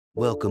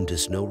Welcome to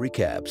Snow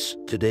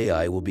Recaps. Today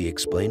I will be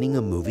explaining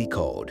a movie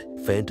called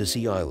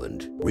Fantasy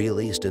Island.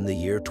 Released in the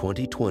year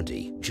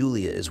 2020,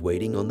 Julia is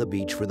waiting on the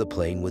beach for the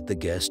plane with the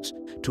guests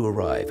to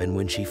arrive, and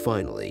when she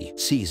finally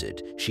sees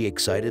it, she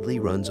excitedly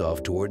runs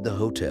off toward the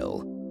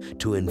hotel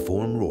to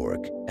inform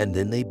Rourke, and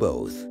then they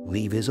both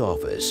leave his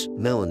office.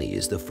 Melanie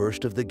is the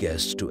first of the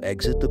guests to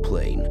exit the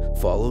plane,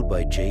 followed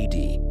by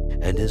JD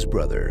and his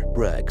brother,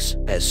 Rex.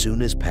 As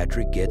soon as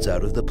Patrick gets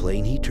out of the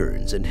plane, he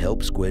turns and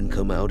helps Gwen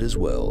come out as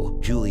well.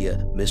 Julia,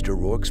 Mr.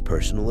 Rourke's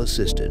personal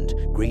assistant,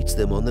 greets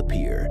them on the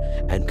pier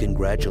and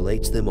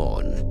congratulates them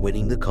on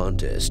winning the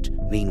contest.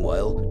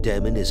 Meanwhile,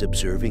 Damon is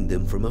observing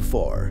them from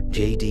afar.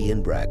 JD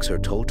and Brax are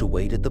told to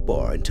wait at the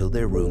bar until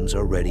their rooms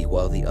are ready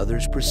while the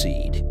others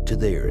proceed to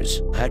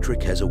theirs.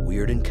 Patrick has a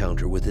weird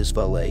encounter with his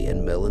valet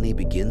and Melanie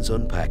begins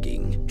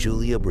unpacking.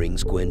 Julia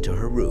brings Gwen to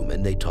her room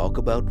and they talk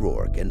about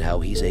Rourke and how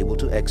he's able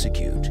to execute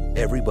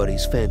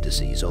everybody's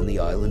fantasies on the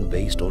island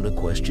based on a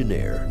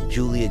questionnaire.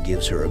 Julia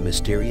gives her a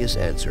mysterious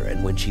answer,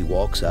 and when she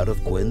walks out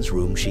of Gwen's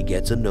room, she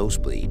gets a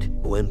nosebleed.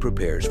 Gwen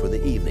prepares for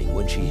the evening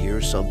when she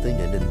hears something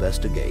and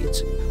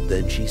investigates.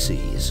 Then she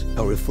sees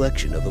a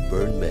reflection of a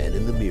burned man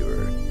in the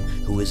mirror,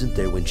 who isn't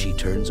there when she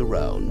turns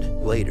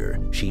around. Later,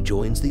 she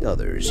joins the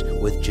others,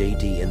 with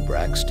JD and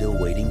Brax still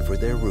waiting for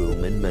their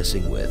room and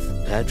messing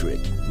with Patrick.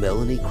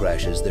 Melanie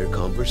crashes their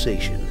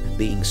conversation,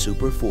 being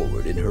super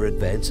forward in her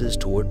advances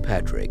toward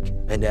Patrick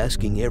and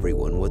asking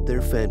everyone what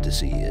their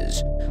fantasy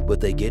is, but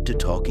they get to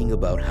talking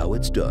about how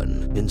it's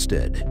done.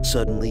 Instead,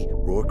 suddenly,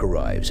 Rourke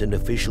arrives and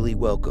officially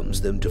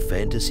welcomes them to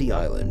Fantasy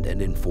Island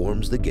and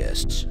informs the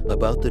guests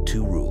about the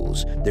two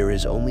rules. There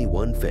is only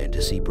one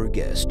fantasy per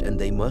guest and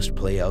they must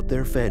play out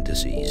their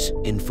fantasies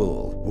in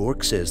full.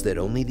 Rourke says that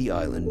only the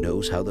island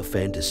knows how the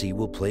fantasy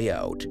will play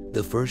out.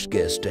 The first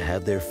guests to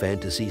have their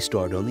fantasy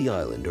start on the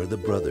island are the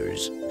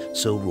brothers,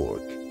 so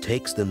Rourke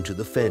takes them to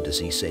the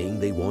fantasy, saying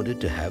they wanted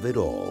to have it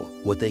all.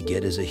 What they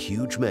get is a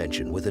huge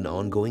mansion with an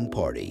ongoing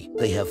party.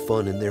 They have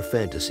fun in their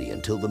fantasy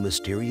until the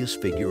mysterious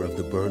figure of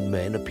the burned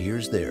man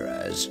appears there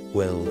as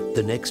well.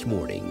 The next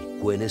morning,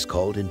 Gwen is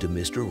called into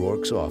Mr.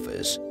 Rourke's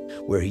office,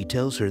 where he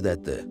tells her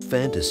that the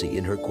fantasy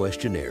in her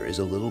questionnaire is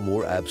a little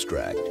more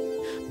abstract,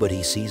 but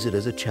he sees it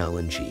as a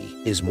challenge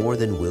he is more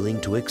than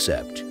willing to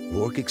accept.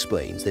 Rourke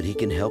explains that he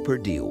can help her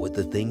deal with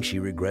the thing she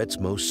regrets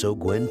most, so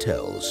Gwen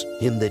tells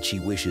him that she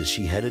wishes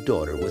she had a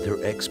daughter with her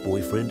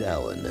ex-boyfriend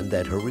Alan and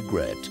that her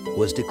regret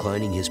was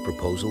declining his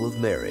proposal of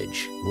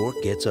marriage.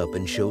 Rourke gets up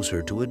and shows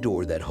her to a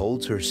door that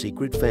holds her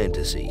secret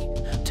fantasy,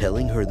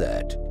 telling her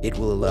that it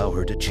will allow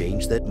her to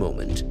change that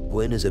moment.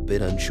 Gwen is a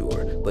bit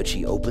unsure, but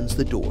she opens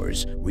the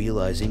doors,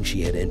 realizing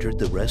she had entered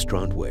the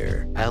restaurant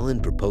where Alan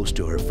proposed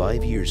to her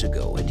 5 years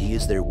ago, and he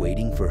is there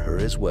waiting for her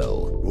as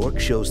well. Rourke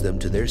shows them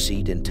to their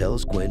seat and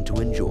tells Gwen to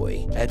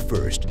enjoy. At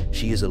first,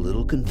 she is a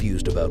little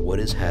confused about what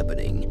is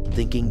happening,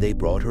 thinking they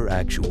brought her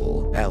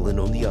actual Alan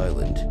on the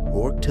island.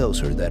 Rourke tells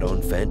her that on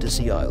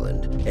Fantasy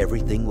Island,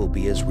 everything will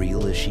be as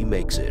real as she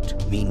makes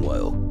it.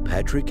 Meanwhile,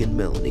 Patrick and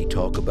Melanie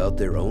talk about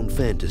their own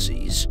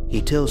fantasies.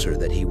 He tells her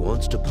that he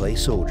wants to play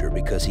soldier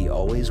because he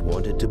always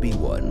wanted to be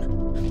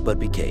one, but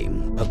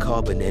became a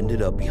cop and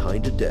ended up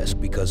behind a desk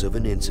because of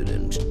an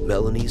incident.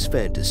 Melanie's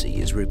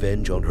fantasy is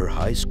revenge on her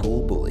high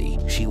school bully.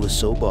 She was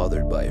so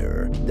bothered by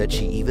her that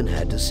she even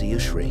had to see a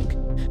shrink,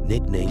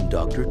 nicknamed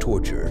Dr.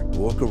 Torture.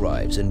 Rourke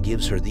arrives and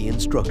gives her the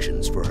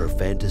instructions for her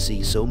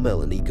fantasy, so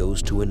Melanie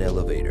goes to an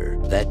elevator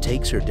that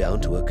takes her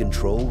down to a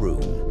control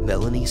room.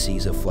 Melanie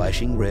sees a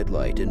flashing red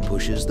light and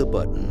pushes the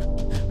button.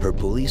 Her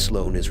bully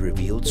Sloane is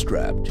revealed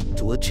strapped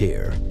to a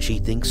chair. She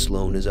thinks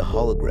Sloane is a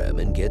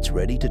hologram and gets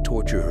ready to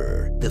torture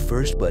her. The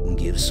first button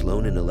gives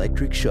Sloane an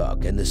electric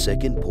shock and the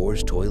second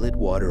pours toilet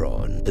water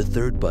on. The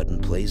third button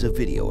plays a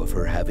video of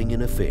her having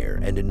an affair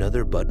and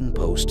another button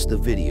posts the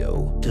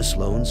video to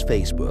Sloane's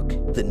Facebook.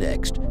 The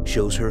next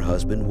shows her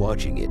husband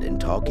watching it and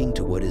talking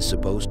to what is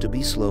supposed to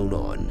be Sloane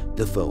on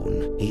the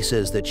phone. He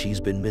says that she's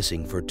been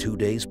missing for 2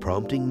 days,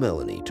 prompting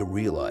Melanie to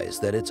realize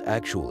that it's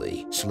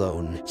actually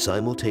Sloane.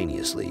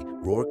 Simultaneously,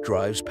 Rourke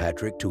drives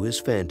Patrick to his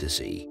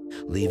fantasy,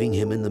 leaving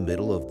him in the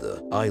middle of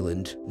the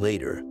island.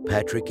 Later,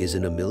 Patrick is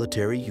in a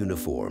military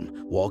uniform,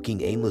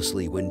 walking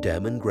aimlessly when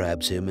Damon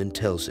grabs him and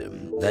tells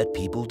him that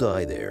people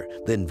die there,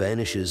 then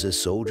vanishes as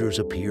soldiers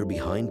appear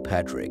behind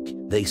Patrick.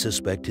 They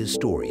suspect his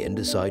story and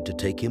decide to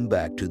take him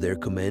back to their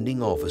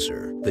commanding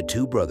officer. The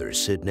two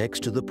brothers sit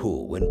next to the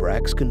pool when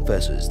Brax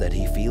confesses that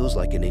he feels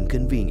like an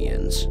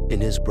inconvenience in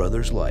his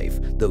brother's life,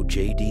 though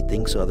JD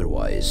thinks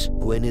otherwise.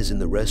 Gwen is in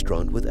the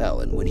restaurant with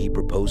Alan when he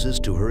proposes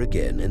to her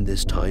again, and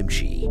this time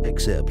she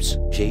accepts.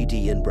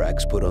 JD and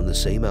Brax put on the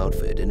same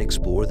outfit and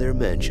explore their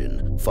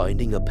mansion,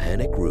 finding a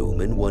panic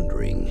room and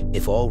wondering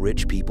if all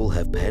rich people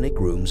have panic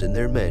rooms in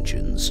their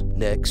mansions.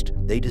 Next,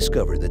 they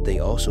discover that they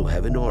also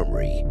have an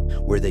armory,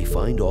 where they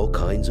find all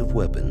kinds of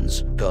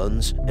weapons,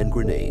 guns, and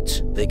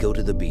grenades. They go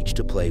to the beach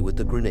to play with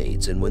the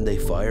grenades, and when they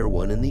fire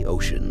one in the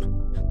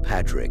ocean,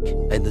 Patrick,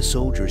 and the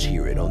soldiers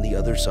hear it on the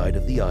other side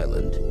of the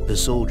island. The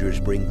soldiers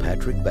bring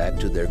Patrick back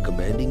to their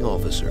commanding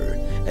officer,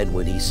 and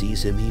when he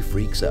sees him he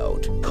freaks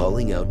out,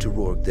 calling out to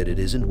Rourke that it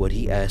isn't what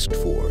he asked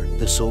for.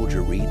 The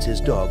soldier reads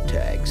his dog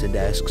tags and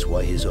asks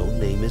why his own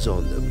name is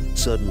on them.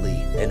 Suddenly,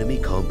 enemy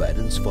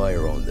combatants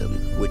fire on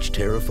them, which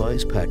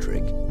terrifies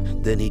Patrick.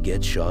 Then he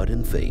gets shot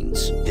and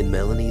faints. In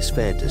Melanie's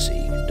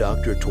fantasy,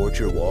 Dr.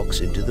 Torture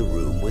walks into the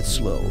room with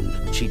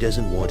Sloane. She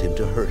doesn't want him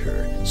to hurt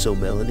her, so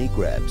Melanie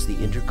grabs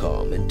the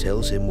intercom and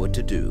tells him what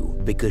to do,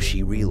 because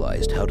she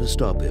realized how to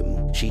stop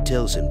him. She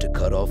tells him to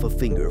cut off a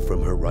finger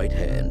from her right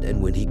hand,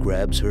 and when he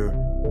grabs her,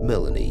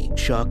 Melanie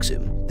shocks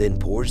him, then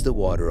pours the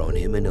water on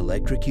him and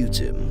electrocutes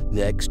him.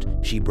 Next,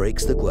 she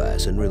breaks the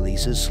glass and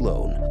releases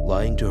Sloane,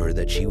 lying to her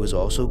that she was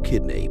also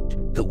kidnapped.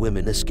 The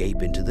women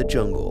escape into the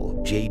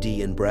jungle.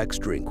 JD and Brax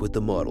drink with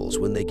the models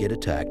when they get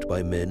attacked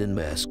by men in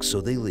masks,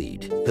 so they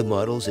lead the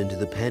models into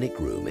the panic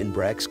room, and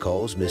Brax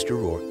calls Mr.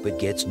 Rourke but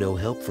gets no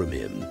help from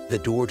him. The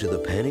door to the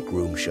panic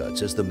room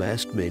shuts as the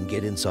masked men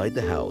get inside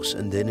the house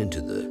and then into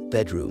the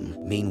bedroom.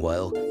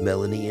 Meanwhile,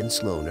 Melanie and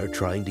Sloane are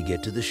trying to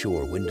get to the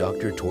shore when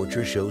Dr.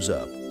 Torture shows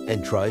up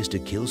and tries to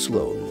kill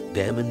Sloane.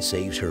 Damon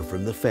saves her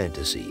from the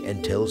fantasy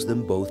and tells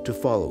them both to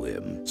follow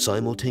him.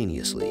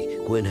 Simultaneously,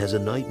 Gwen has a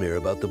nightmare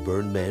about the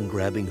burned man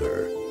grabbing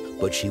her,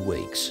 but she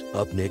wakes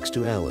up next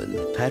to Alan.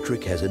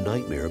 Patrick has a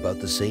nightmare about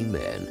the same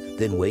man,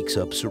 then wakes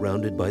up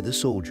surrounded by the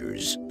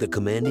soldiers. The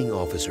commanding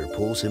officer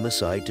pulls him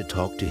aside to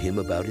talk to him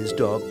about his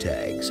dog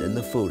tags and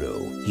the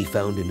photo he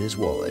found in his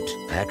wallet.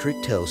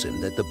 Patrick tells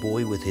him that the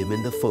boy with him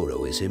in the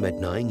photo is him at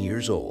 9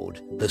 years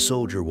old. The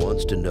soldier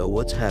wants to know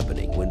what's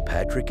happening when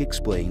Patrick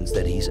explains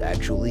that he's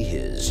actually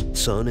his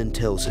son and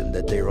tells him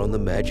that they're on the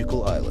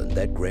magical island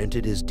that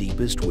granted his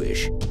deepest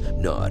wish,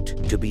 not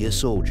to be a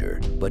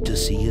soldier, but to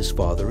see his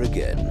father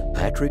again.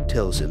 Patrick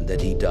tells him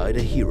that he died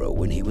a hero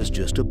when he was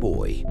just a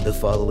boy. The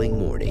following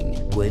morning,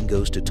 Gwen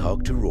goes to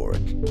talk to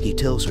Rourke. He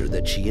tells her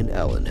that she and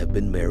Alan have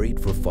been married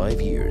for 5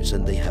 years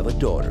and they have a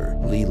daughter,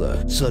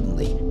 Leela.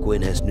 Suddenly,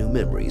 Gwen has new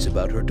memories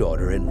about her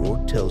daughter, and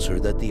Rourke tells her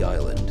that the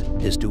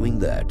island is doing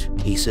that.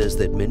 He says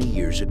that many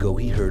years ago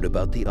he heard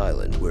about the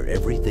island where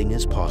everything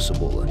is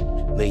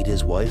possible, made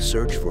his wife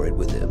search for it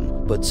with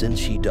him, but since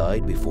she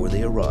died before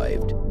they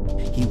arrived,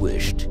 he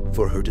wished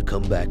for her to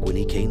come back when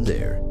he came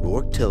there.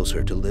 Rourke tells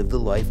her to live the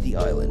life the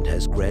island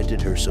has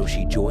granted her, so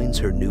she joins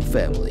her new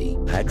family.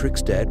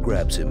 Patrick's dad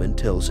grabs him and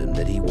tells him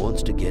that he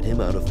wants to get him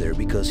out of there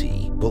because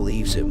he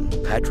believes him.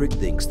 Patrick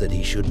thinks that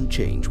he shouldn't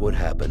change what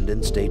happened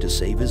and stay to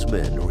save his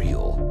men, or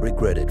he'll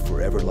regret it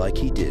forever like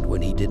he did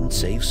when he didn't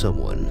save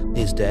someone.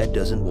 His dad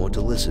doesn't want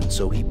to listen,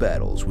 so he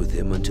battles with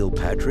him until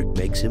Patrick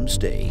makes him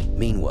stay.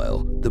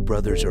 Meanwhile, the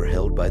brothers are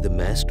held by the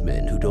masked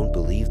men who don't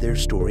believe their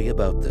story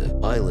about the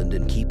island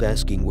and keep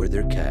asking where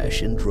their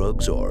cash and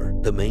drugs are.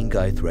 The main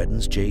guy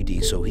threatens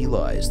JD, so he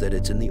lies that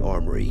it's in the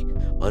armory.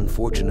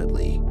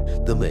 Unfortunately,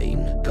 the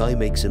main guy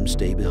makes him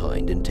stay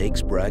behind and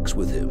takes Brax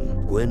with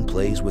him. Gwen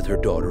plays with her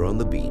daughter on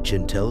the beach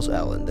and tells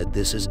Alan that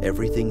this is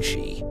everything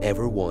she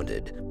ever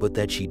wanted, but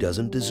that she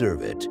doesn't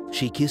deserve it.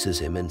 She kisses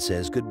him and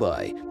says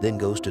goodbye, then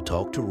goes to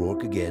talk to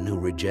Rourke again, who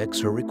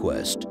rejects her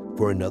request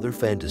for another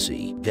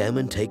fantasy.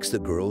 Damon takes the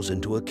girls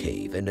into a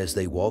cave, and as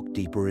they walk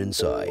deeper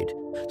inside,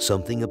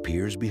 something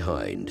appears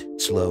behind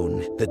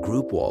Sloane. The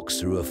group walks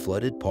through a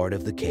flooded part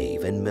of the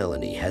cave, and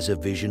Melanie has a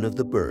vision of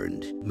the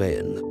burned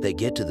men. They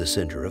get to the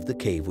center of the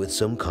cave with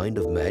some kind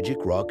of magic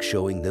rock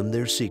showing them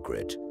their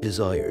secret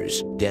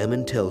desires.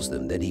 Damon tells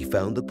them that he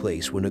found the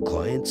place when a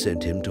client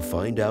sent him to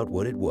find out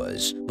what it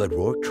was, but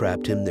Rourke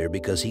trapped him there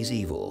because he's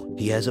evil.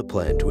 He has a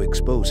plan to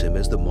expose him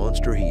as the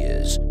monster he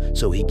is,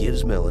 so he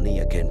gives Melanie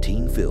a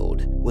canteen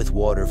filled with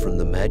water from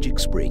the magic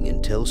spring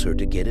and tells her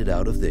to get it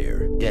out of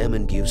there.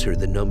 Damon gives her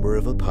the number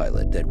of a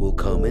pilot that will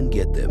come and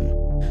get them,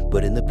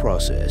 but in the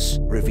process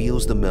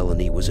reveals the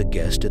Melanie was a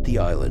guest at the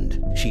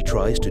island. She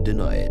tries to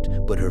deny it,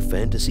 but her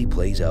fantasy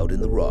plays out in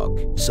the rock.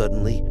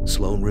 Suddenly,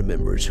 Sloane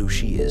remembers who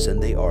she is,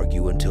 and they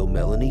argue until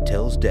Melanie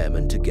tells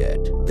Damon to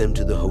get them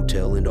to the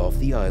hotel and off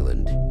the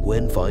island.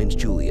 Gwen finds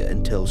Julia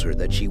and tells her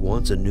that she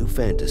wants a new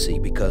fantasy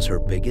because her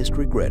biggest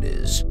regret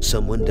is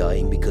someone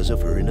dying because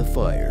of her in a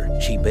fire.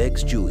 She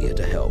begs Julia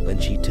to help,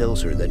 and she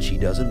tells her that she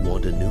doesn't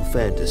want a new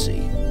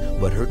fantasy,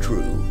 but her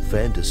true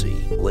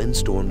fantasy. Gwen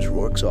storms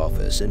Rourke's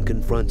office and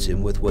confronts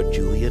him with what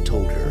Julia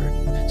told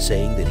her,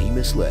 saying that he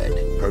misled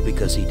her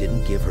because he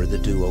didn't give her the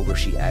do-over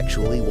she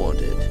actually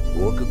wanted.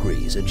 Rourke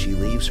agrees, and she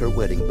leaves her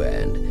wedding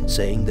band,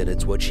 saying that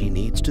it's what she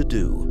needs to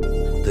do,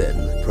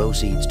 then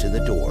proceeds to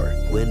the door.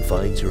 Gwen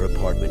finds her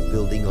apartment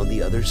building on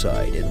the other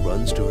side and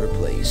runs to her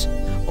place,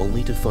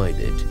 only to find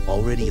it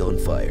already on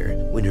fire.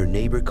 When her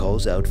neighbor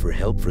calls out for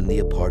help from the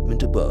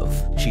apartment above,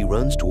 she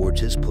runs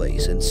towards his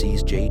place and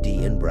sees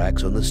JD and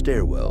Brax on the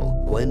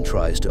stairwell. Gwen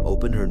tries to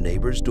open her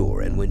neighbor's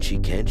door, and when she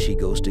can't, she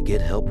goes to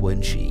get help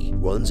when she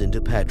runs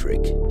into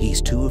Patrick.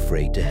 He's too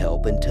afraid to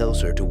help and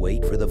tells her to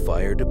wait for the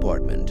fire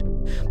department.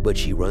 But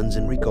she runs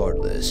in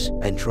regardless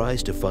and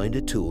tries to find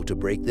a tool to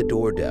break the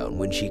door down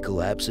when she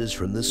collapses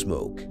from the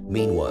smoke.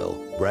 Meanwhile,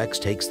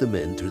 Brax takes the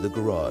men through the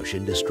garage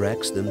and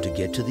distracts them to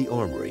get to the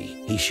armory.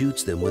 He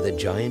shoots them with a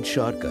giant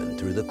shotgun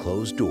through the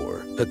closed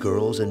door. The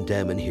girls and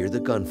Damon hear the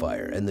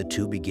gunfire and the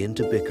two begin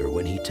to bicker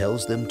when he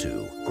tells them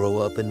to grow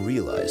up and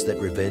realize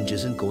that revenge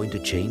isn't going to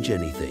change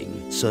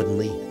anything.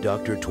 Suddenly,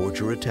 Dr.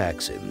 Torture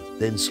attacks him,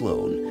 then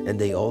Sloane, and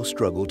they all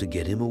struggle to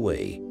get him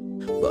away.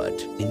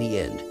 But in the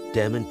end,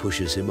 Damon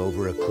pushes him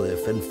over a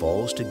cliff and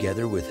falls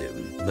together with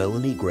him.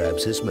 Melanie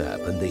grabs his map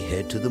and they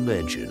head to the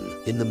mansion.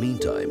 In the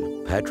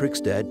meantime,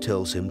 Patrick's dad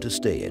tells him to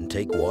stay and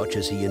take watch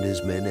as he and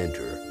his men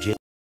enter.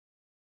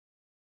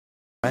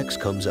 Brax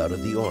comes out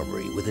of the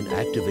armory with an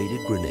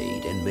activated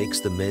grenade and makes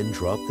the men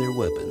drop their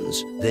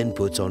weapons, then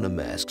puts on a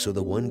mask so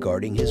the one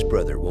guarding his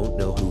brother won't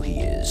know who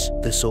he is.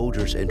 The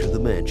soldiers enter the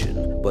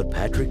mansion, but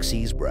Patrick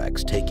sees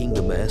Brax taking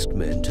the masked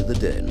men to the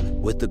den.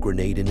 With the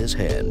grenade in his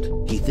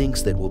hand, he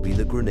thinks that will be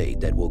the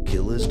grenade that will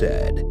kill his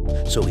dad.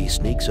 So he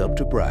sneaks up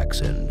to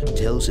Brax and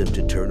tells him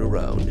to turn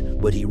around,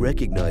 but he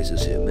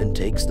recognizes him and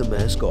takes the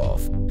mask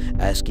off,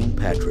 asking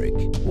Patrick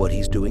what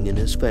he's doing in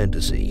his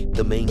fantasy.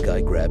 The main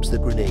guy grabs the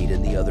grenade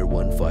and the other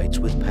one fights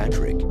with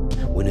Patrick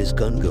when his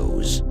gun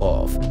goes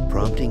off,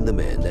 prompting the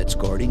man that's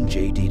guarding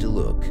JD to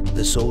look.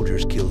 The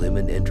soldiers kill him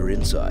and enter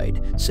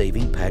inside,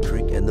 saving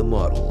Patrick and the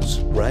models.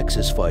 Brax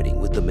is fighting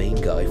with the main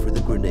guy for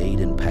the grenade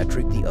and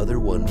Patrick the other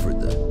one for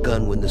the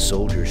gun when the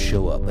soldiers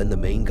show up and the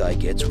main guy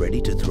gets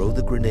ready to throw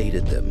the grenade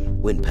at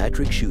them. When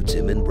Patrick shoots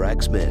him and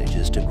Brax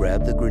manages to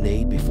grab the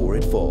grenade before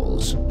it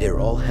falls, they're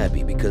all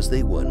happy because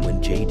they won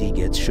when JD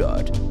gets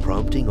shot,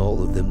 prompting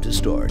all of them to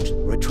start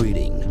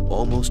retreating.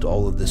 Almost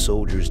all of the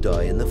soldiers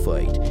die in the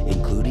fight,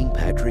 including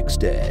Patrick's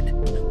dad.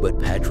 But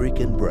Patrick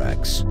and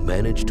Brax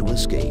manage to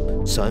escape.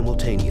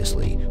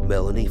 Simultaneously,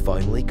 Melanie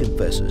finally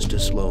confesses to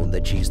Sloane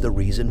that she's the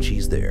reason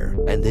she's there,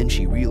 and then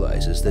she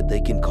realizes that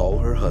they can call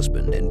her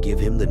husband and give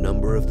him the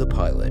number of the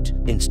pilot.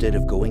 Instead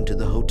of going to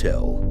the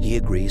hotel, he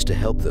agrees to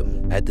help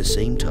them. At the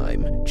same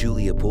time,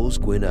 Julia pulls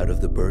Gwen out of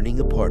the burning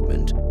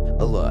apartment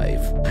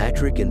alive.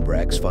 Patrick and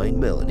Brax find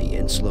Melanie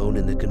and Sloane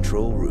in the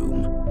control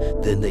room.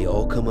 Then they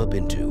all come up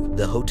into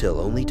the hotel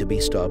only to be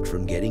stopped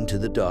from getting to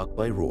the dock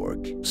by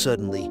Rourke.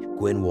 Suddenly,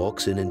 Gwen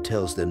walks in and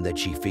tells them that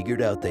she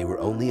figured out they were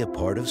only a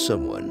part of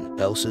someone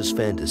else's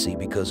fantasy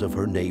because of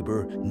her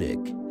neighbor, Nick.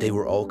 They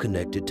were all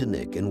connected to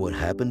Nick and what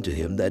happened to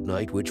him that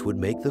night, which would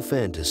make the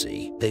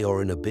fantasy. They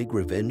are in a big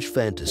revenge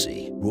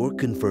fantasy. Rourke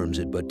confirms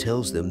it but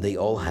tells them they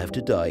all have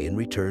to die in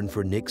return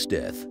for Nick's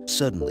death.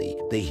 Suddenly,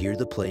 they hear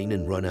the plane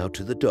and run out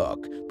to the dock,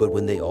 but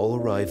when they all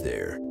arrive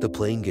there, the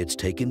plane gets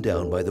taken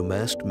down by the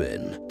masked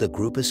men. The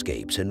group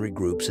escapes and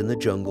regroups in the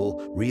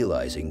jungle,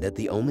 realizing that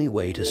the only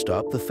way to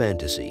stop the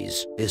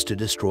fantasies is to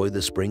destroy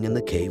the spring in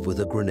the cave with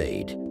a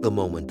grenade. The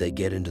moment they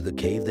get into the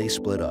cave, they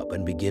split up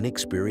and begin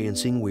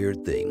experiencing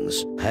weird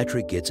things.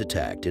 Patrick gets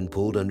attacked and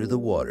pulled under the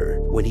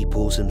water. When he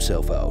pulls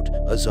himself out,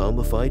 a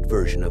zombified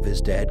version of his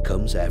dad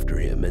comes after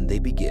him and they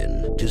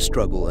begin to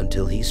struggle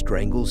until he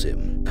strangles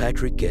him.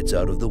 Patrick gets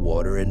out of the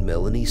water and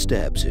Melanie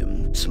stabs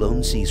him.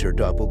 Sloane sees her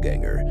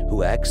doppelganger,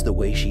 who acts the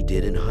way she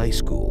did in high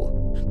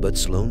school. But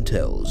Sloane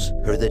tells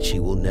her that she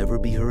will never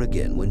be her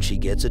again when she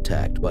gets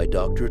attacked by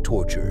Dr.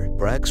 Torture.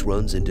 Brax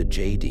runs into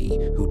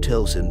JD, who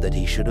tells him that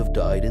he should have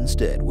died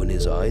instead when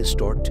his eyes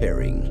start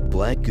tearing.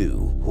 Black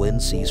Goo, Gwen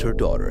sees her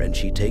daughter and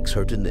she takes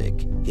her to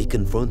Nick. He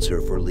confronts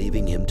her for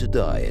leaving him to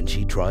die and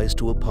she tries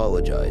to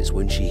apologize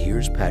when she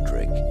hears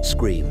Patrick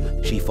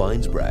scream. She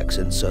finds Brax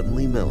and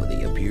suddenly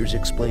Melanie appears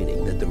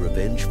explaining that the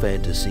revenge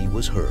fantasy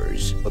was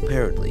hers.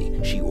 Apparently,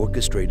 she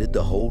orchestrated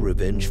the whole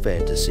revenge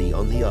fantasy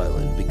on the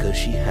island because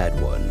she had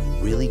one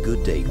really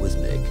good date with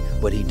Nick,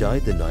 but he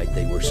died the night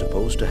they were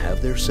supposed to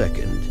have their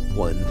second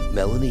one.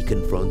 Melanie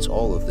confronts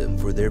all of them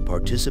for their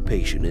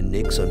participation in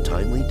Nick's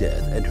untimely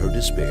death and her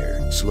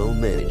despair. Sloane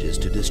manages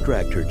to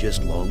distract her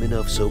just long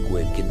enough so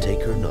Gwen can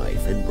take her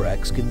knife and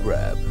Brax can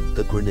grab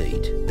the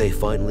grenade. They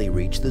finally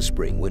reach the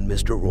spring when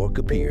Mr. Rourke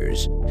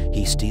appears.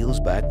 He steals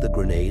back the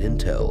grenade and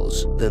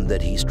tells them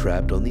that he's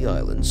trapped on the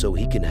island so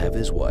he can have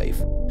his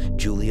wife,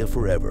 Julia,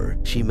 forever.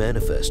 She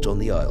manifests on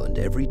the island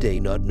every day,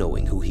 not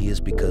knowing who he is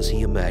because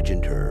he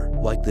imagined her.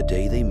 Like the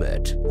day they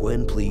met,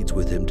 Gwen pleads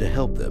with him to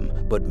help them,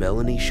 but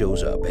Melanie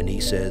shows up and he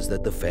says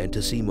that the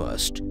fantasy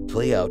must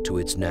play out to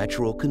its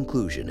natural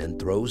conclusion and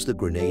throws the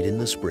grenade in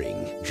the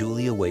spring.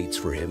 Julia waits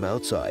for him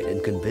outside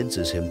and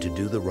convinces him to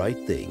do the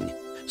right thing.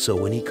 So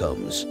when he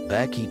comes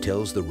back, he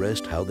tells the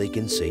rest how they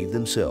can save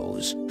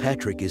themselves.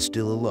 Patrick is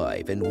still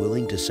alive and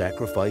willing to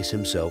sacrifice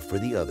himself for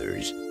the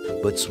others,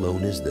 but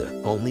Sloane is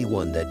the only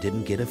one that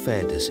didn't get a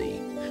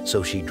fantasy.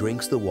 So she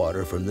drinks the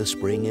water from the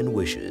spring and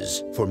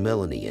wishes for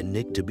Melanie and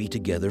Nick to be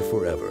together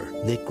forever.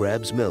 Nick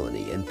grabs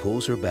Melanie and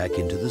pulls her back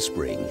into the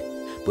spring,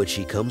 but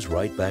she comes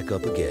right back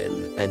up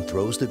again and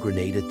throws the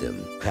grenade at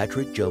them.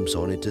 Patrick jumps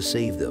on it to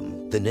save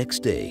them. The next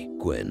day,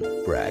 Gwen,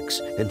 Brax,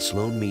 and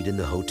Sloane meet in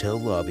the hotel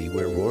lobby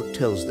where Rourke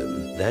tells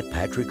them that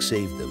Patrick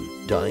saved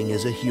them, dying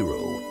as a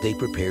hero. They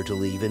prepare to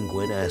leave and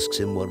Gwen asks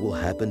him what will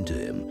happen to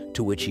him,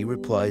 to which he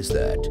replies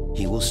that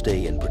he will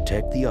stay and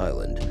protect the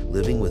island,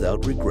 living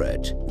without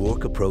regret.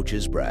 Rourke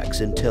approaches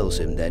Brax and tells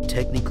him that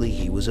technically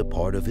he was a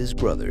part of his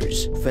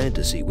brother's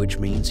fantasy, which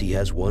means he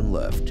has one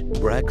left.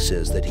 Brax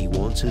says that he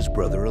wants his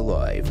brother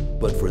alive,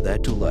 but for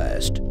that to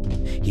last,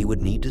 he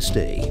would need to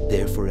stay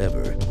there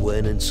forever.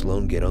 Gwen and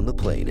Sloane get on the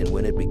plane, and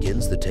when it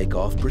begins the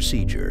takeoff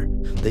procedure,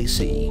 they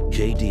see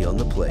JD on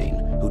the plane,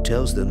 who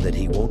tells them that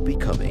he won't be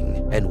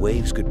coming and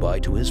waves goodbye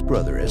to his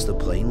brother as the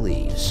plane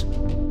leaves.